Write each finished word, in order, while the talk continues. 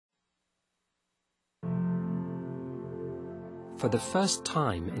For the first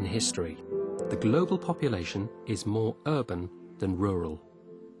time in history, the global population is more urban than rural.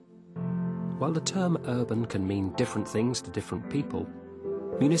 While the term urban can mean different things to different people,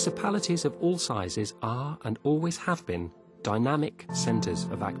 municipalities of all sizes are and always have been dynamic centres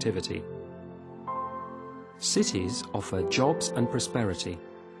of activity. Cities offer jobs and prosperity,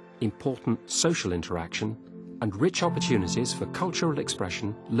 important social interaction, and rich opportunities for cultural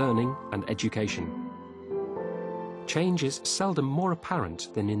expression, learning and education. Change is seldom more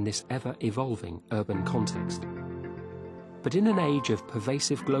apparent than in this ever-evolving urban context. But in an age of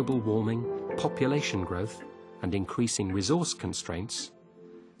pervasive global warming, population growth, and increasing resource constraints,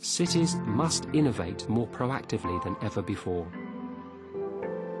 cities must innovate more proactively than ever before.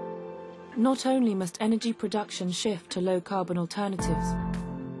 Not only must energy production shift to low-carbon alternatives,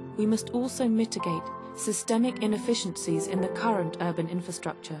 we must also mitigate systemic inefficiencies in the current urban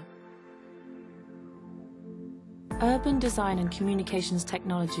infrastructure. Urban design and communications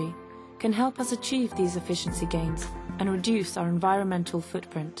technology can help us achieve these efficiency gains and reduce our environmental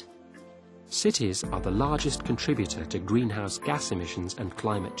footprint. Cities are the largest contributor to greenhouse gas emissions and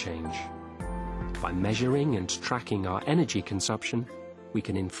climate change. By measuring and tracking our energy consumption, we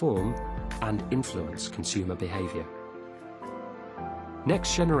can inform and influence consumer behaviour.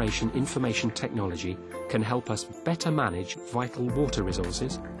 Next-generation information technology can help us better manage vital water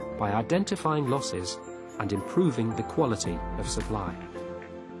resources by identifying losses and improving the quality of supply.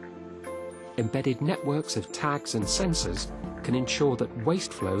 Embedded networks of tags and sensors can ensure that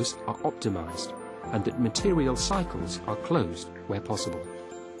waste flows are optimized and that material cycles are closed where possible.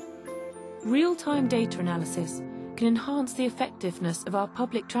 Real-time data analysis can enhance the effectiveness of our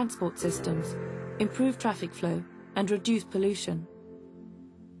public transport systems, improve traffic flow, and reduce pollution.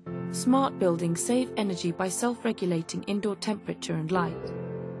 Smart buildings save energy by self-regulating indoor temperature and light.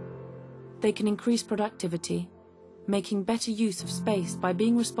 They can increase productivity, making better use of space by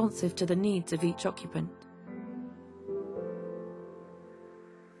being responsive to the needs of each occupant.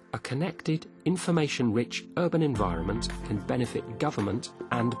 A connected, information-rich urban environment can benefit government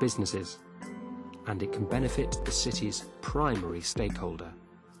and businesses, and it can benefit the city's primary stakeholder,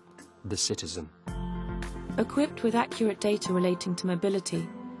 the citizen. Equipped with accurate data relating to mobility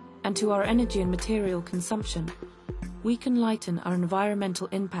and to our energy and material consumption, we can lighten our environmental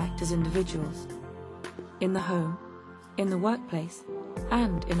impact as individuals, in the home, in the workplace,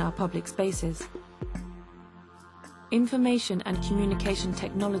 and in our public spaces. Information and communication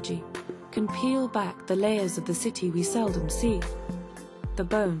technology can peel back the layers of the city we seldom see, the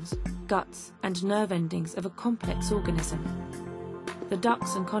bones, guts, and nerve endings of a complex organism, the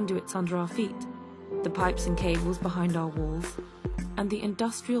ducts and conduits under our feet, the pipes and cables behind our walls, and the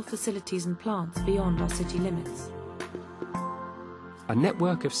industrial facilities and plants beyond our city limits. A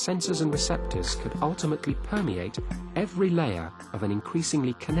network of sensors and receptors could ultimately permeate every layer of an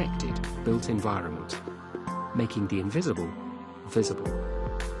increasingly connected built environment, making the invisible visible.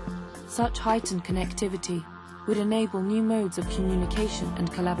 Such heightened connectivity would enable new modes of communication and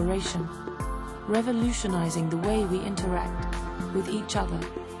collaboration, revolutionizing the way we interact with each other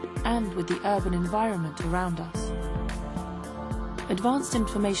and with the urban environment around us. Advanced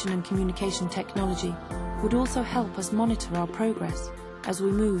information and communication technology would also help us monitor our progress as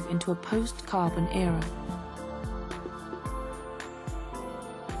we move into a post-carbon era.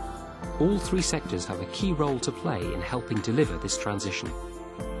 All three sectors have a key role to play in helping deliver this transition: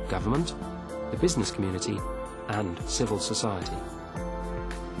 government, the business community, and civil society.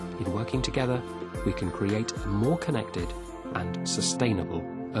 In working together, we can create a more connected and sustainable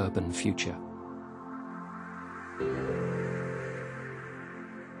urban future.